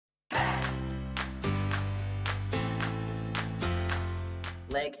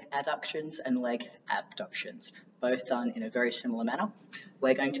leg adductions and leg abductions, both done in a very similar manner.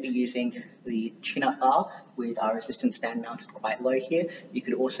 We're going to be using the chin-up bar with our resistance band mounted quite low here. You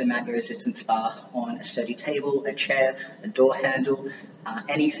could also mount your resistance bar on a sturdy table, a chair, a door handle,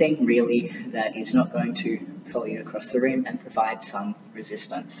 anything really that is not going to follow you across the room and provide some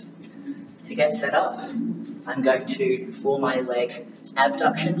resistance. To get set up, I'm going to, for my leg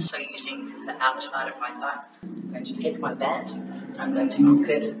abductions, so using the outer side of my thigh, I'm going to take my band and I'm going to hook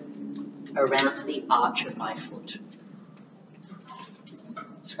it around the arch of my foot.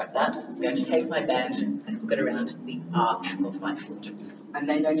 Scrap that. I'm going to take my band and hook it around the arch of my foot. I'm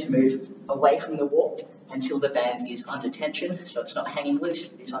then going to move away from the wall until the band is under tension, so it's not hanging loose,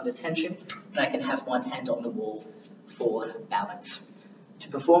 it's under tension, and I can have one hand on the wall for balance. To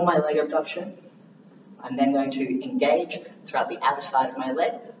perform my leg abduction, I'm then going to engage throughout the outer side of my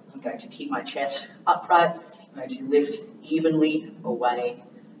leg. I'm going to keep my chest upright. I'm going to lift evenly away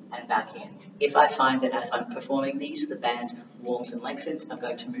and back in. If I find that as I'm performing these, the band warms and lengthens, I'm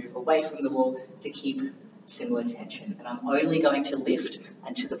going to move away from the wall to keep similar tension. And I'm only going to lift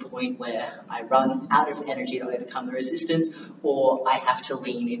until the point where I run out of energy to overcome the resistance, or I have to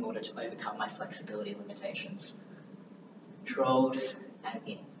lean in order to overcome my flexibility limitations. Controlled and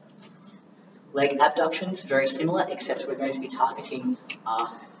in. Leg abductions, very similar, except we're going to be targeting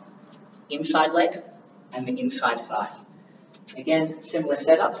our inside leg and the inside thigh. Again, similar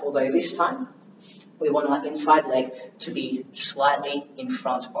setup, although this time we want our inside leg to be slightly in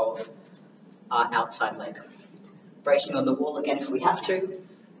front of our outside leg. Bracing on the wall again if we have to,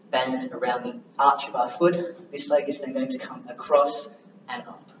 band around the arch of our foot. This leg is then going to come across and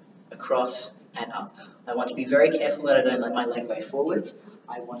up, across and up. I want to be very careful that I don't let my leg go forwards.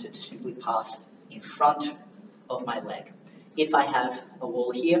 I want it to simply pass in front of my leg. If I have a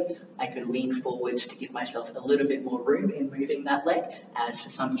wall here, I could lean forwards to give myself a little bit more room in moving that leg, as for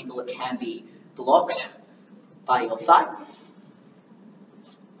some people it can be blocked by your thigh.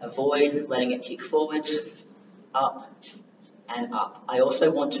 Avoid letting it kick forwards, up and up. I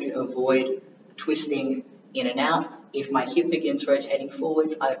also want to avoid twisting in and out. If my hip begins rotating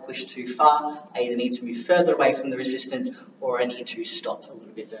forwards, I've pushed too far. I either need to move further away from the resistance or I need to stop a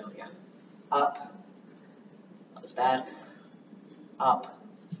little bit earlier. Up, that was bad, up.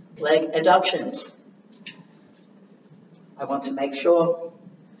 Leg adductions. I want to make sure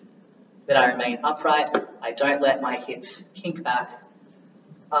that I remain upright. I don't let my hips kink back,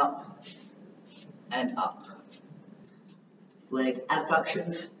 up and up. Leg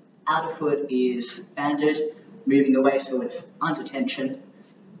abductions. Outer foot is banded, moving away so it's under tension,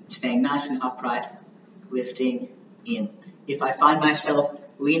 staying nice and upright, lifting in. If I find myself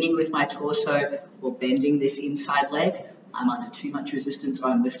leaning with my torso or bending this inside leg, I'm under too much resistance or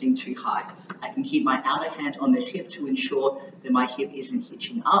I'm lifting too high. I can keep my outer hand on this hip to ensure that my hip isn't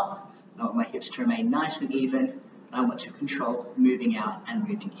hitching up. I want my hips to remain nice and even, and I want to control moving out and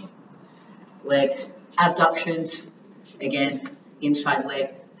moving in. Leg abductions, again, inside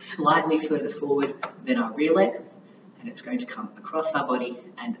leg slightly further forward than our rear leg, and it's going to come across our body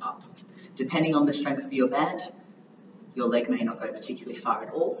and up. Depending on the strength of your band, your leg may not go particularly far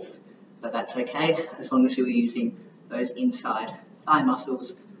at all, but that's okay as long as you're using those inside thigh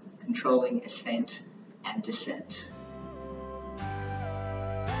muscles controlling ascent and descent.